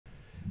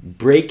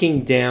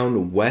Breaking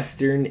down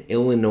Western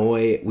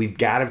Illinois, we've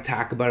got to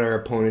talk about our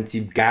opponents.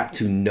 You've got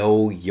to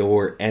know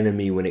your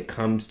enemy when it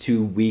comes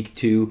to week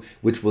 2,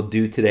 which we'll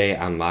do today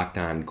on Locked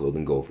On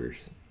Golden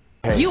Gophers.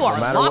 Hey, you are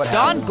Locked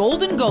On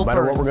Golden Gophers. No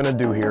matter what we're going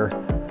to do here,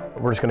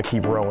 we're just going to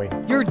keep rowing.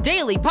 Your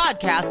daily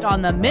podcast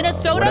on the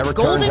Minnesota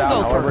Golden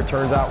Gophers. However it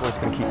turns out, we're just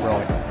going to keep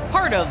rowing.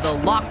 Part of the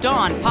Locked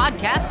On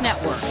Podcast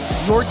Network.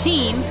 Your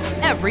team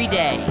every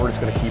day. We're just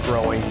going to keep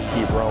rowing,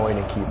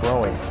 and keep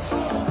rowing.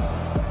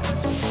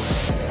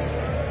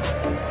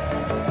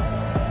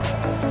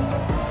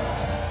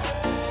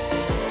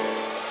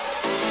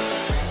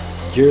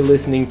 You're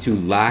listening to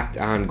Locked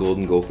On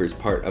Golden Gophers,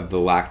 part of the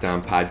Locked On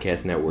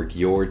Podcast Network,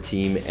 your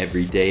team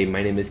every day.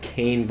 My name is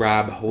Kane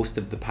Rob, host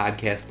of the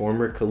podcast,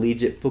 former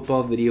collegiate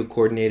football video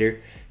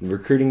coordinator and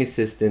recruiting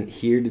assistant,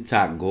 here to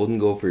talk Golden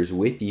Gophers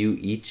with you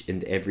each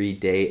and every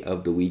day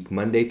of the week,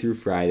 Monday through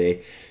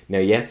Friday. Now,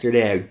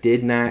 yesterday I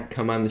did not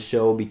come on the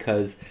show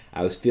because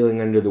I was feeling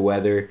under the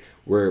weather.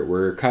 We're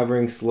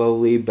recovering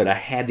slowly, but I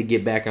had to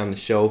get back on the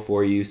show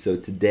for you. So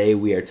today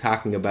we are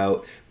talking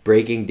about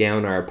breaking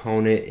down our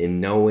opponent and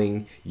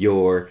knowing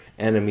your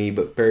enemy.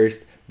 But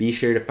first, be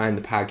sure to find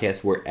the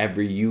podcast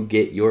wherever you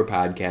get your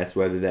podcasts,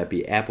 whether that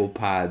be Apple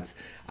Pods,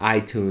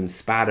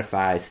 iTunes,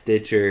 Spotify,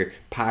 Stitcher,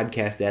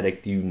 Podcast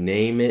Addict, you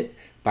name it.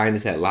 Find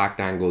us at Locked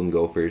On Golden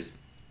Gophers.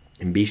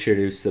 And be sure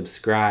to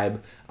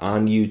subscribe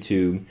on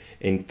YouTube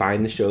and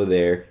find the show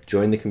there.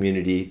 Join the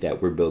community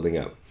that we're building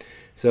up.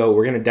 So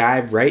we're going to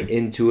dive right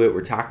into it.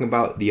 We're talking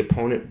about the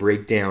opponent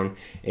breakdown.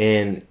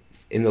 And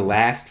in the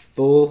last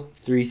full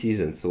 3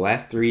 seasons,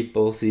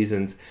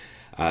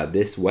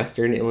 this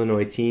Western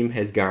Illinois team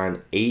has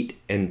gone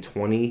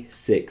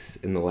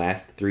 8-26 in the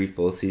last 3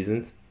 full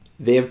seasons.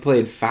 They have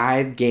played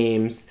 5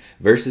 games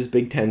versus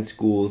Big Ten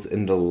schools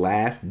in the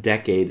last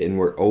decade and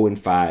were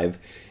 0-5.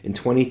 In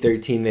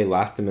 2013, they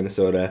lost to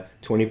Minnesota.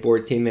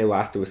 2014, they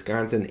lost to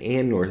Wisconsin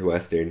and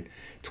Northwestern.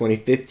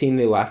 2015,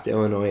 they lost to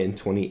Illinois. In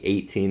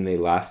 2018, they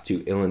lost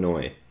to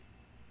Illinois.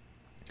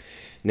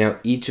 Now,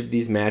 each of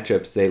these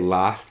matchups, they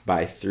lost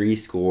by 3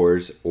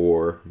 scores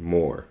or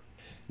more.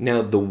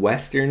 Now, the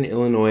Western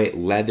Illinois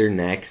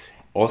Leathernecks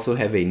also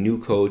have a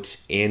new coach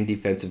and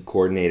defensive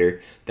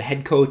coordinator. The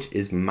head coach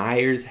is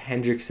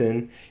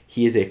Hendrickson.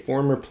 He is a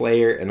former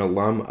player and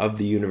alum of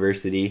the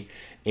university,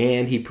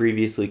 and he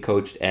previously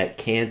coached at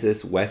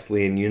Kansas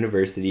Wesleyan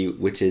University,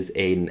 which is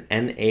an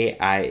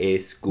NAIA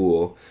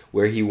school,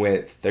 where he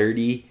went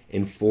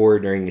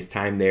 30-4 during his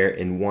time there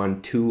and won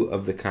 2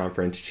 of the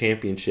conference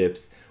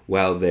championships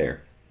while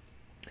there.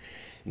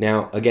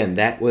 Now, again,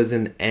 that was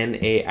an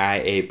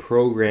NAIA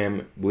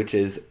program, which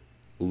is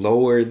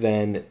lower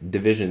than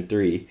Division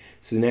III.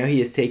 So now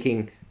he is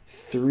taking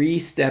 3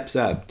 steps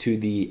up to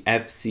the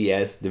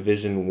FCS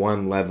Division I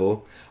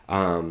level.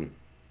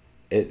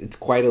 It's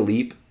quite a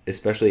leap,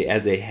 especially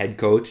as a head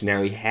coach.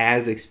 Now, he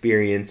has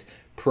experience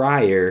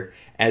prior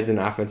as an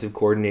offensive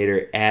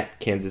coordinator at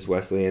Kansas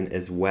Wesleyan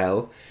as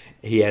well.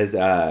 He has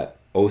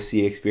OC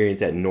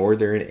experience at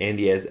Northern, and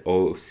he has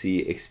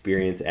OC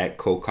experience at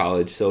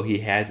College. So he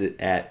has it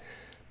at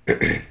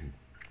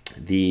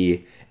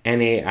the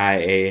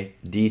NAIA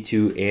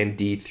D2 and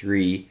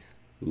D3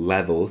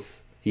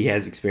 levels. He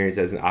has experience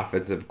as an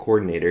offensive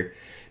coordinator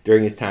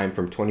during his time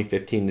from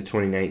 2015 to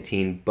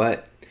 2019,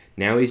 but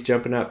now he's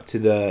jumping up to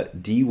the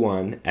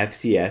D1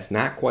 FCS,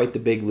 not quite the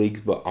big leagues,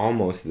 but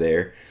almost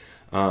there.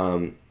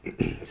 So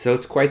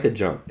it's quite the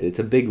jump. It's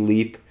a big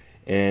leap,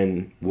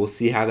 and we'll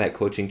see how that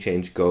coaching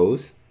change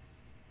goes.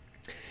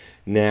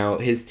 Now,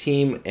 his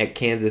team at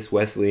Kansas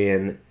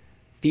Wesleyan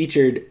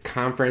featured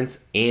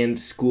conference and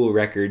school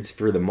records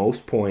for the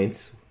most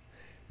points,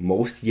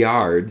 most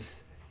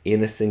yards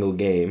in a single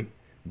game,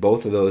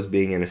 both of those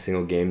being in a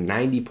single game,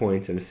 90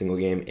 points in a single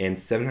game, and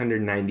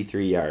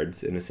 793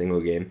 yards in a single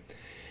game,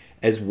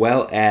 as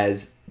well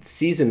as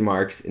season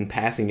marks in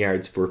passing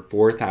yards for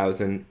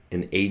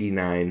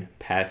 4,089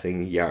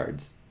 passing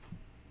yards.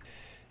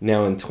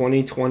 Now, in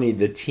 2020,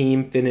 the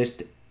team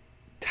finished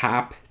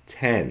top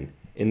 10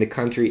 in the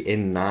country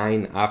in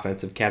 9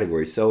 offensive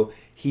categories. So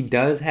he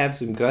does have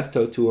some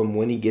gusto to him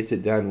when he gets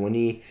it done, when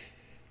he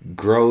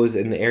grows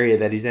in the area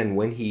that he's in,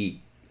 when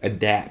he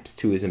adapts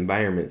to his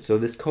environment. So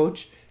this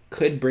coach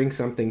could bring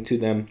something to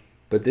them,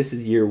 but this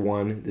is year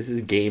 1. This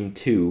is game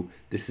 2.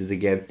 This is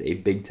against a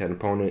Big Ten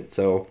opponent.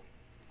 So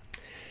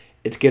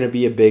it's going to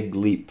be a big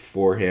leap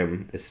for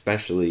him,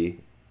 especially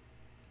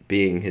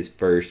being his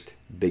first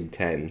Big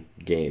Ten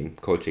game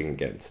coaching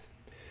against.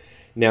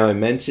 Now, I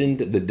mentioned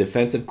the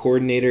defensive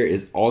coordinator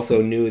is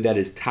also new. That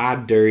is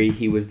Todd Dury.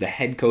 He was the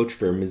head coach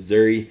for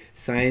Missouri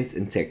Science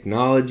and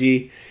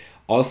Technology.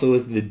 Also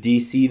was the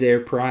DC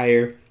there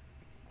prior.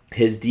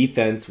 His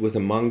defense was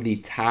among the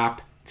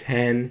top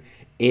 10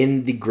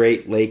 in the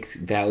Great Lakes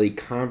Valley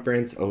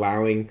Conference,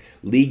 allowing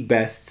league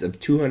bests of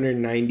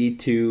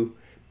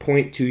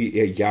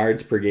 292.2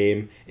 yards per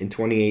game in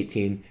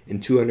 2018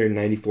 and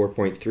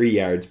 294.3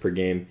 yards per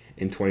game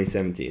in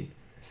 2017.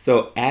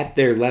 So at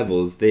their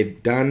levels,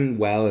 they've done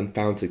well and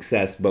found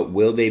success, but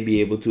will they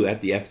be able to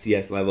at the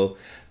FCS level?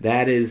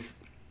 That is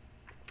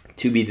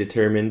to be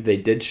determined. They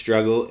did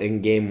struggle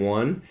in game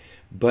one,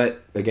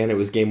 but again, it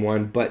was game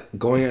one. But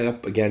going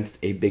up against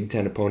a Big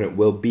Ten opponent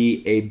will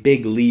be a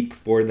big leap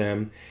for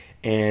them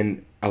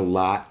and a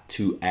lot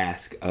to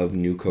ask of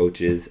new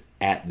coaches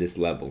at this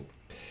level.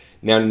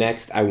 Now,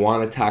 next, I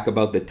want to talk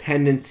about the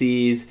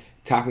tendencies,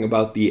 talking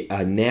about the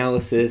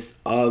analysis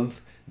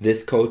of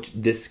this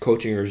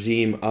coaching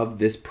regime, of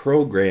this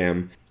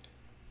program.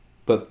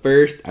 But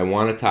first, I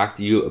want to talk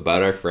to you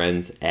about our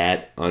friends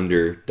at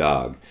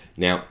Underdog.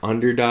 Now,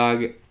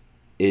 Underdog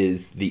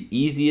is the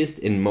easiest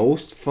and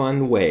most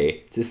fun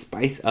way to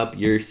spice up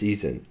your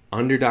season.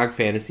 Underdog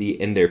Fantasy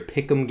and their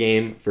pick'em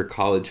game for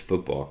college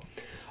football.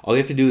 All you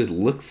have to do is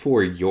look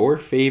for your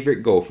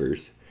favorite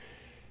Gophers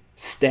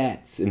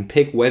stats and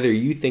pick whether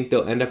you think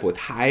they'll end up with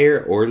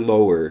higher or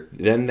lower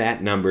than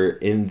that number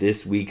in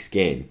this week's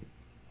game.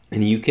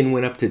 And you can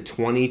win up to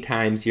 20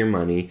 times your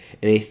money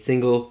in a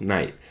single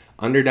night.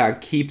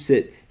 Underdog keeps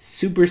it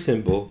super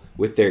simple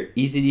with their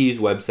easy-to-use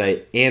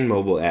website and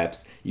mobile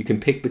apps. You can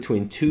pick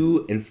between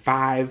 2 and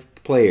 5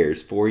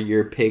 players for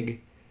your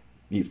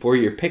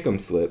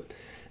pick'em slip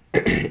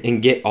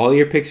and get all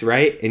your picks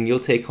right, and you'll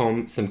take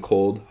home some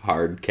cold,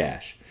 hard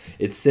cash.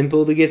 It's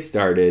simple to get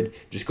started.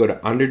 Just go to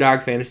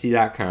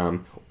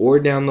UnderdogFantasy.com or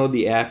download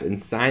the app and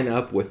sign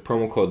up with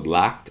promo code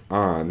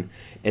LOCKEDON,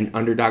 and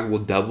Underdog will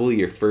double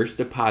your first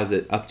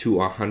deposit up to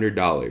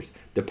 $100.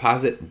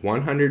 Deposit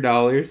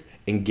 $100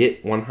 and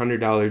get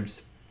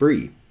 $100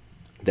 free.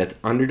 That's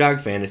Underdog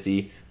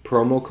Fantasy,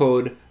 promo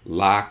code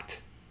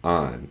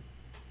LOCKEDON.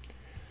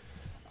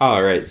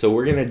 All right, so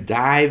we're going to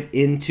dive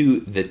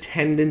into the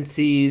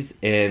tendencies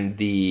and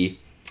the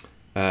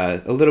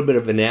a little bit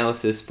of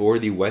analysis for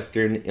the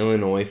Western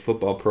Illinois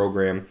football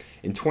program.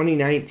 In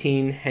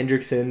 2019,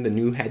 Hendrickson, the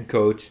new head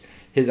coach,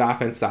 his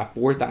offense saw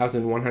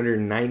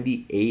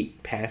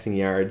 4,198 passing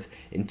yards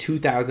and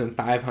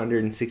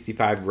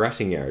 2,565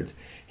 rushing yards.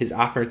 His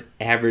offense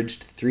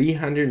averaged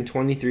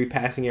 323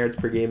 passing yards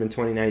per game in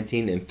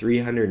 2019 and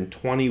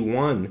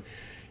 321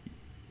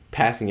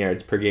 passing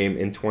yards per game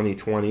in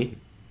 2020.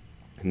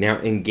 Now,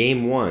 in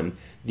game one,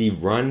 the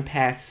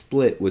run-pass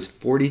split was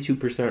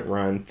 42%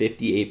 run,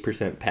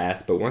 58%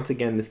 pass. But once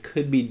again, this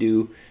could be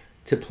due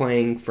to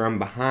playing from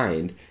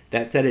behind.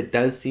 That said, it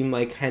does seem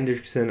like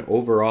Hendrickson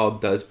overall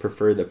does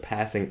prefer the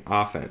passing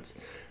offense.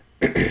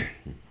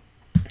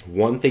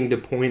 One thing to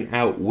point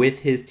out with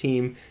his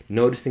team,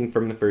 noticing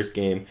from the first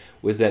game,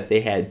 was that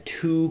they had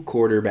 2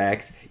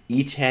 quarterbacks.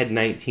 Each had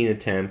 19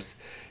 attempts.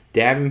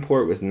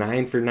 Davenport was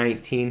 9 for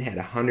 19, had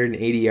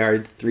 180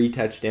 yards, 3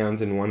 touchdowns,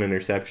 and 1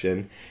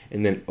 interception.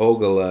 And then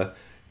Ogala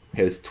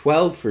has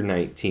 12 for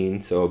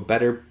 19, so a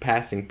better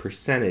passing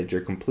percentage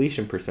or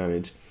completion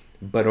percentage,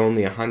 but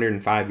only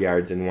 105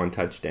 yards and 1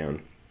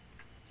 touchdown,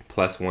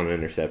 plus 1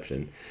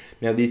 interception.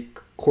 Now, these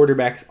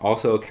quarterbacks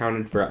also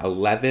accounted for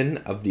 11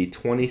 of the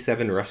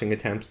 27 rushing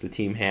attempts the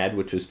team had,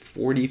 which is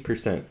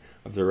 40%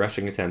 of the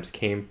rushing attempts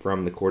came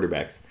from the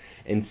quarterbacks,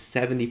 and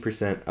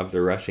 70% of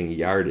the rushing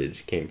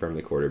yardage came from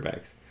the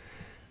quarterbacks.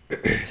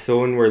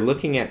 So when we're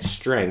looking at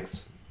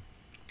strengths,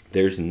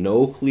 there's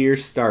no clear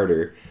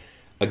starter.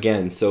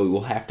 Again, so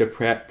we'll have to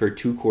prep for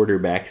 2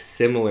 quarterbacks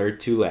similar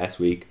to last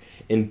week,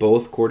 and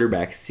both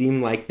quarterbacks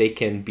seem like they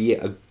can be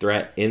a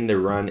threat in the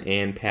run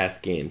and pass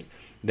games.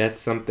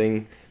 That's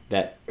something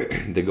that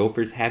the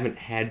Gophers haven't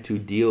had to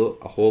deal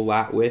a whole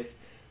lot with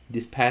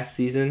this past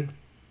season,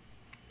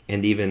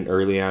 and even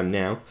early on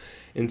now.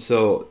 And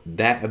so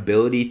that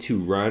ability to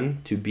run,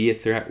 to be a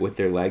threat with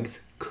their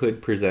legs,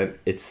 could present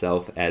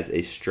itself as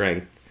a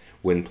strength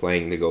when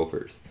playing the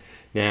Gophers.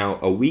 Now,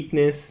 a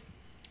weakness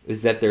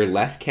is that they're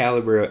less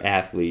caliber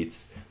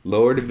athletes,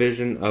 lower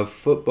division of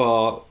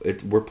football.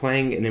 We're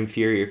playing an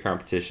inferior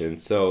competition,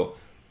 so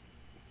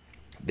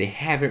they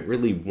haven't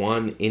really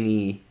won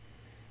any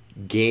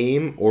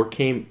game or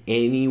came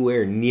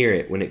anywhere near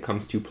it when it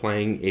comes to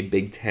playing a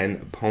Big Ten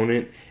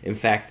opponent. In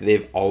fact,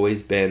 they've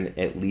always been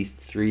at least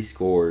 3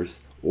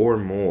 scores or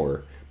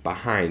more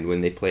behind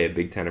when they play a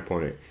Big Ten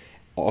opponent.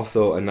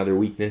 Also, another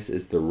weakness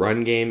is the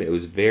run game. It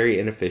was very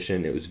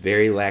inefficient. It was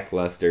very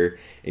lackluster.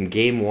 In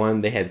game 1,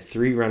 they had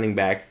 3 running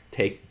backs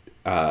take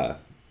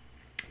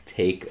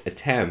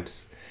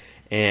attempts,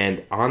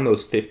 and on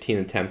those 15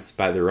 attempts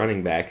by the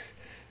running backs,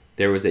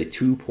 there was a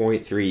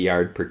 2.3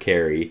 yard per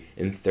carry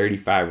and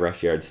 35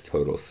 rush yards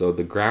total. So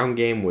the ground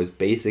game was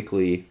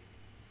basically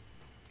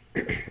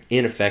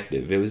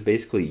ineffective. It was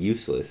basically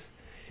useless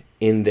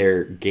in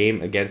their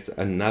game against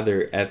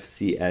another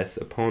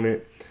FCS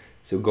opponent.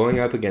 So going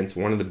up against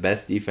one of the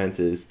best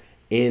defenses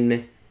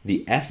in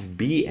the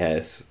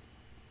FBS,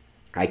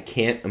 I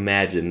can't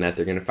imagine that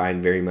they're going to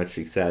find very much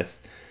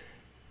success,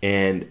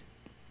 and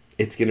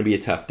it's going to be a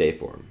tough day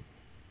for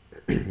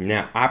them.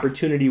 Now,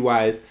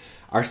 opportunity-wise,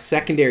 our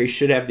secondary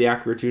should have the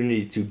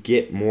opportunity to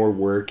get more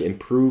work and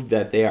prove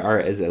that they are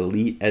as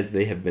elite as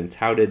they have been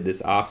touted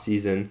this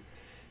offseason.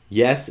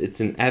 Yes, it's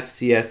an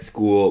FCS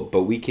school,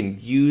 but we can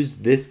use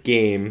this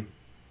game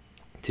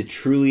to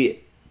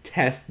truly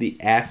test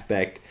the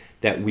aspect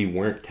that we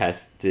weren't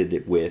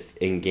tested with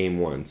in game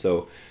 1.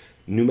 So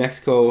New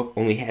Mexico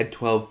only had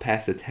 12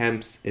 pass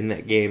attempts in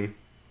that game.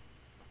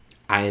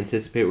 I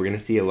anticipate we're going to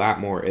see a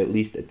lot more, at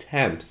least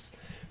attempts,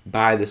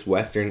 by this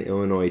Western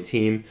Illinois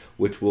team,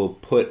 which will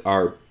put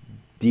our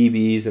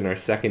DBs and our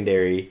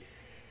secondary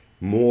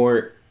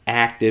more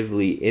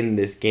actively in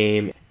this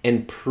game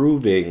and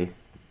proving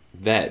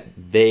that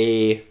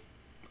they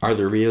are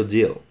the real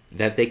deal,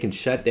 that they can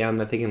shut down,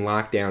 that they can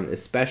lock down,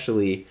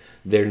 especially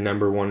their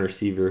number one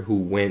receiver who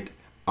went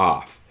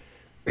off.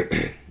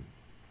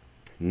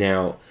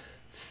 Now,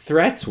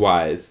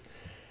 threats-wise,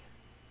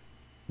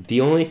 the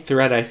only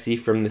threat I see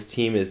from this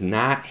team is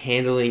not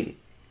handling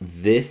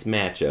this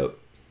matchup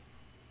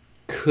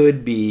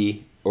could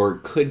be or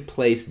could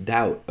place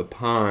doubt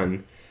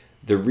upon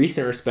the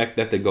recent respect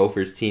that the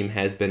Gophers team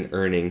has been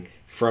earning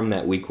from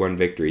that Week 1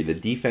 victory. The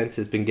defense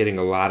has been getting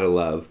a lot of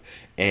love,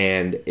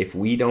 and if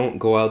we don't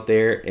go out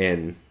there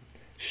and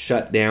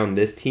shut down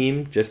this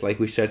team just like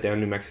we shut down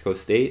New Mexico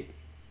State,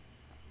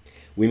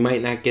 we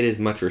might not get as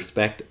much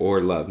respect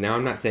or love. Now,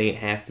 I'm not saying it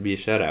has to be a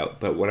shutout,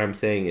 but what I'm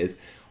saying is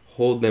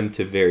hold them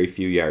to very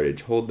few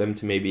yardage. Hold them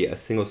to maybe a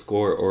single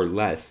score or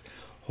less.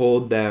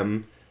 Hold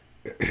them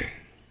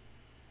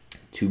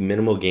to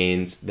minimal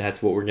gains.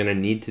 That's what we're going to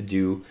need to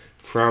do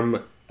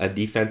from a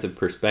defensive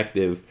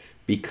perspective,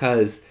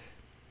 because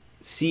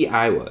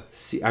Iowa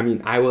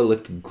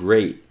looked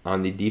great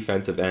on the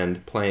defensive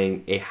end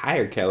playing a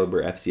higher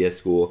caliber FCS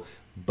school,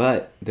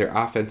 but their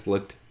offense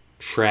looked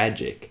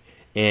tragic,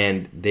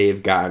 and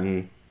they've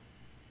gotten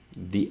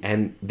the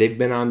end. They've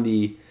been on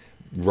the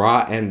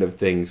raw end of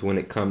things when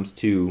it comes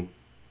to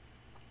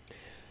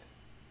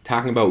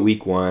talking about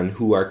Week 1,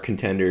 who are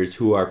contenders,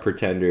 who are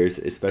pretenders,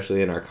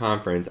 especially in our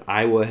conference.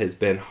 Iowa has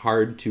been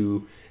hard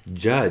to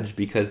judge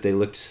because they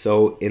looked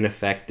so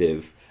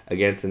ineffective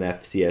against an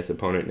FCS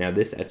opponent. Now,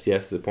 this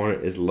FCS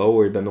opponent is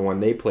lower than the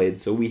one they played,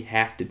 so we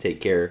have to take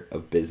care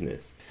of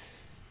business.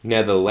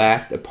 Now, the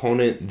last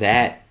opponent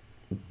that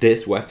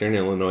this Western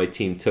Illinois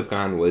team took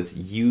on was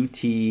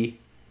UT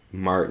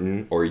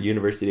Martin, or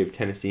University of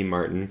Tennessee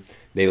Martin.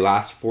 They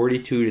lost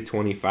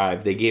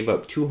 42-25. They gave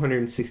up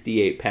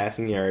 268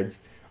 passing yards,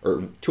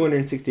 or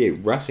 268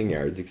 rushing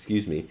yards,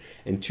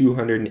 and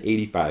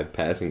 285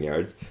 passing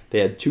yards. They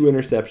had 2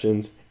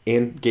 interceptions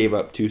and gave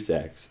up 2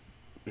 sacks.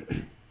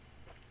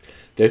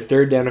 Their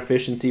third down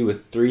efficiency was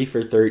 3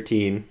 for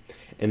 13,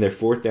 and their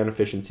fourth down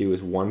efficiency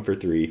was 1 for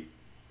 3.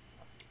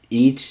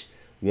 Each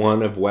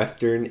one of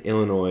Western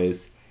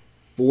Illinois'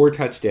 4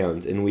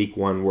 touchdowns in Week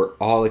 1 were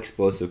all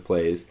explosive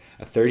plays: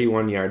 a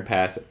 31-yard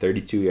pass, a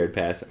 32-yard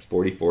pass, a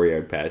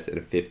 44-yard pass, and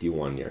a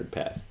 51-yard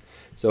pass.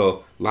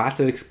 So lots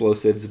of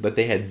explosives, but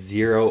they had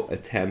 0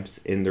 attempts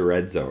in the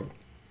red zone.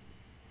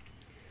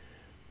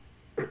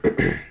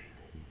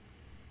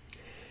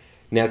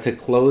 Now, to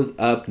close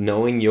up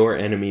knowing your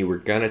enemy, we're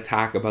going to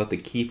talk about the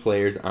key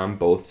players on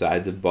both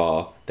sides of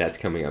ball. That's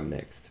coming up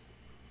next.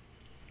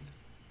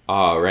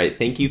 All right,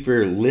 thank you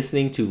for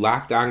listening to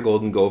Locked On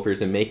Golden Gophers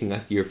and making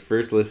us your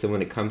first listen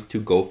when it comes to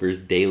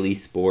Gophers daily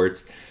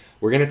sports.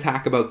 We're going to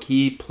talk about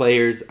key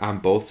players on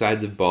both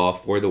sides of ball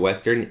for the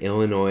Western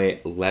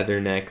Illinois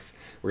Leathernecks.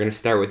 We're going to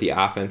start with the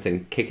offense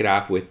and kick it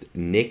off with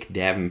Nick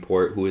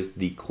Davenport, who is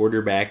the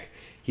quarterback.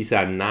 He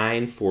saw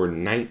 9 for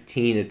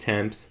 19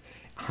 attempts,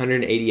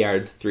 180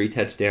 yards, 3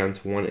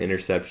 touchdowns, 1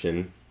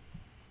 interception.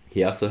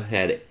 He also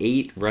had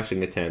 8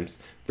 rushing attempts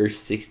for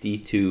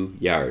 62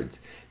 yards.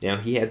 Now,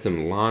 he had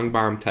some long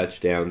bomb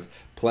touchdowns,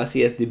 plus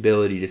he has the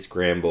ability to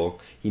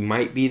scramble. He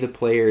might be the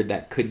player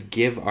that could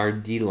give our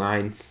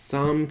D-line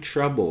some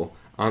trouble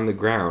on the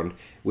ground,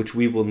 which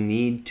we will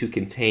need to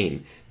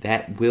contain.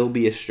 That will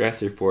be a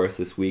stressor for us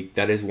this week.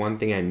 That is one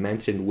thing I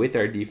mentioned with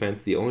our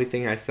defense. The only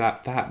thing I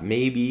thought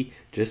maybe,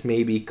 just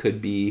maybe,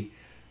 could be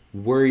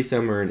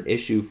worrisome or an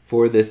issue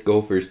for this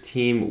Gophers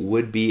team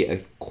would be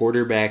a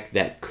quarterback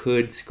that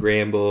could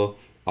scramble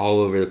all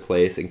over the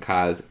place and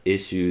cause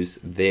issues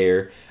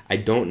there. I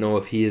don't know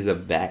if he is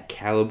of that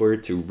caliber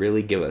to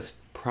really give us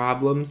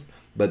problems,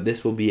 but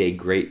this will be a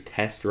great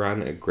test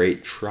run, a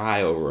great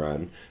trial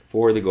run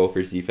for the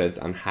Gophers defense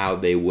on how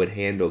they would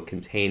handle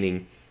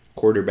containing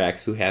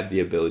quarterbacks who have the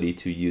ability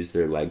to use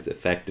their legs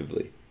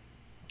effectively.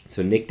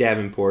 So Nick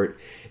Davenport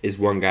is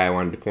one guy I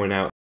wanted to point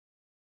out.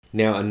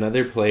 Now,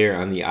 another player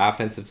on the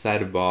offensive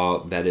side of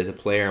ball that is a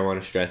player I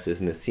want to stress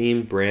is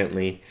Nassim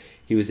Brantley.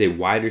 He is a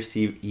wide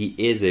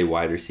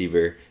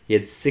receiver. He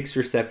had 6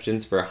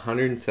 receptions for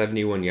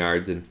 171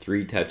 yards and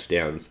 3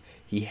 touchdowns.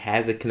 He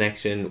has a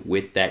connection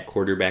with that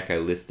quarterback I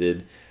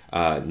listed,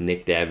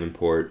 Nick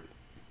Davenport.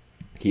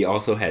 He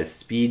also has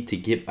speed to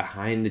get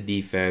behind the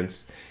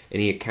defense,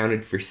 and he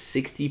accounted for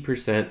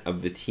 60%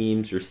 of the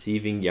team's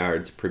receiving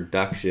yards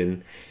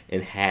production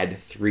and had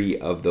 3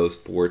 of those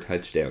 4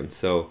 touchdowns.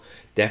 So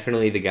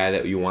definitely the guy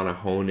that you want to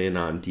hone in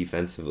on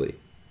defensively.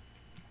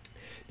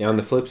 Now, on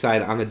the flip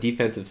side, on the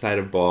defensive side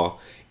of ball,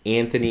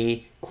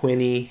 Anthony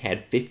Quinney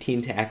had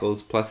 15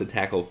 tackles plus a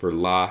tackle for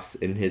loss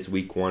in his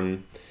Week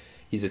 1.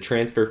 He's a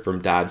transfer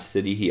from Dodge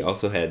City. He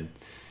also had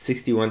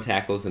 61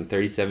 tackles and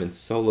 37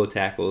 solo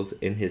tackles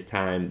in his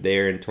time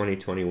there in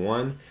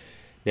 2021.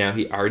 Now,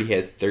 he already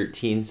has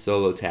 13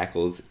 solo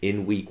tackles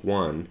in week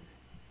 1,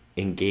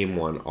 in game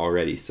 1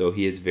 already. So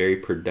he is very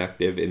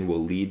productive and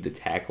will lead the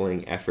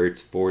tackling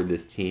efforts for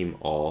this team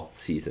all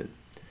season.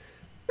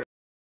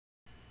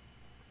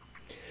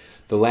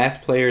 The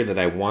last player that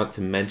I want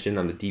to mention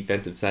on the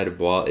defensive side of the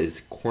ball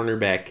is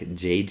cornerback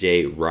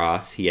J.J.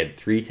 Ross. He had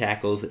 3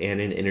 tackles and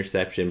an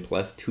interception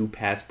plus 2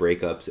 pass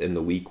breakups in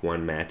the week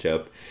 1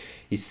 matchup.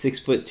 He's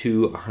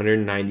 6'2",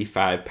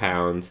 195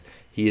 pounds.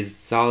 He is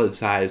solid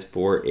size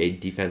for a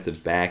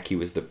defensive back. He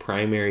was the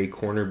primary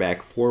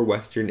cornerback for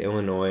Western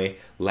Illinois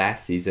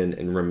last season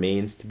and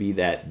remains to be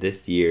that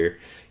this year.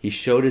 He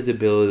showed his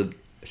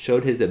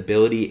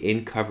ability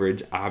in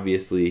coverage,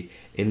 obviously,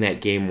 in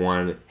that game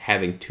 1,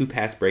 having 2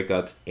 pass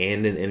breakups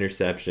and an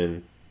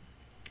interception.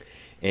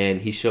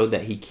 And he showed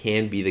that he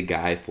can be the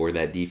guy for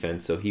that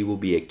defense, so he will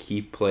be a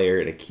key player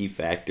and a key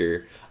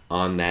factor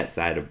on that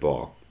side of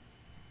ball.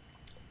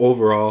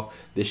 Overall,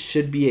 this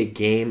should be a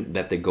game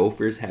that the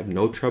Gophers have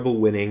no trouble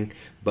winning,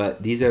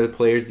 but these are the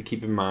players to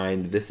keep in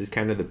mind. This is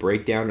kind of the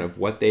breakdown of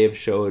what they have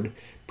showed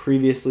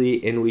previously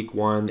in week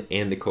 1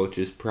 and the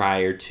coaches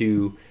prior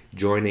to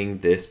joining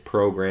this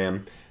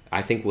program.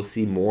 I think we'll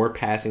see more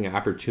passing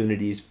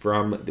opportunities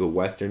from the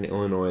Western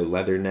Illinois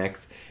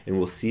Leathernecks, and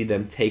we'll see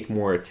them take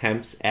more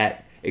attempts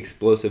at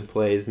explosive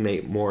plays,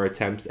 make more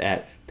attempts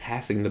at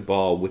passing the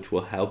ball, which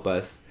will help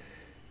us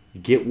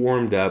get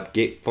warmed up,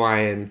 get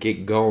flying,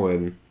 get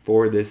going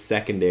for this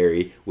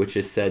secondary, which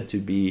is said to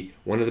be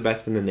one of the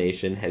best in the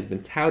nation, has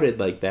been touted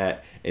like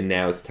that, and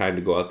now it's time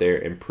to go out there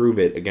and prove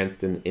it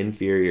against an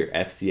inferior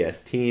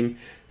FCS team.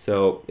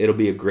 So it'll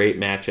be a great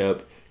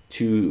matchup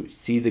to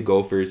see the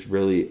Gophers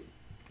really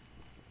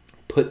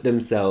put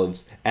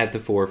themselves at the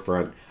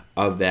forefront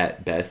of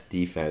that best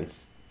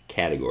defense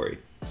category.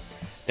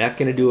 That's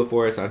going to do it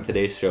for us on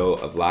today's show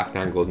of Locked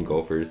On Golden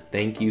Gophers.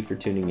 Thank you for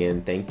tuning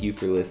in. Thank you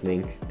for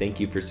listening. Thank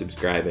you for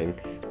subscribing.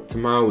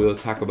 Tomorrow we will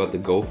talk about the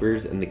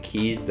Gophers and the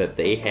keys that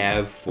they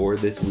have for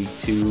this week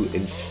 2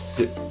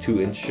 to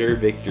ensure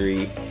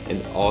victory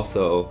and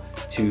also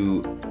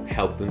to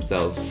help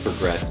themselves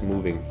progress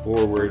moving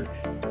forward.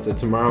 So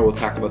tomorrow we'll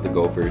talk about the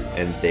Gophers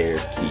and their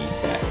key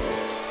factors.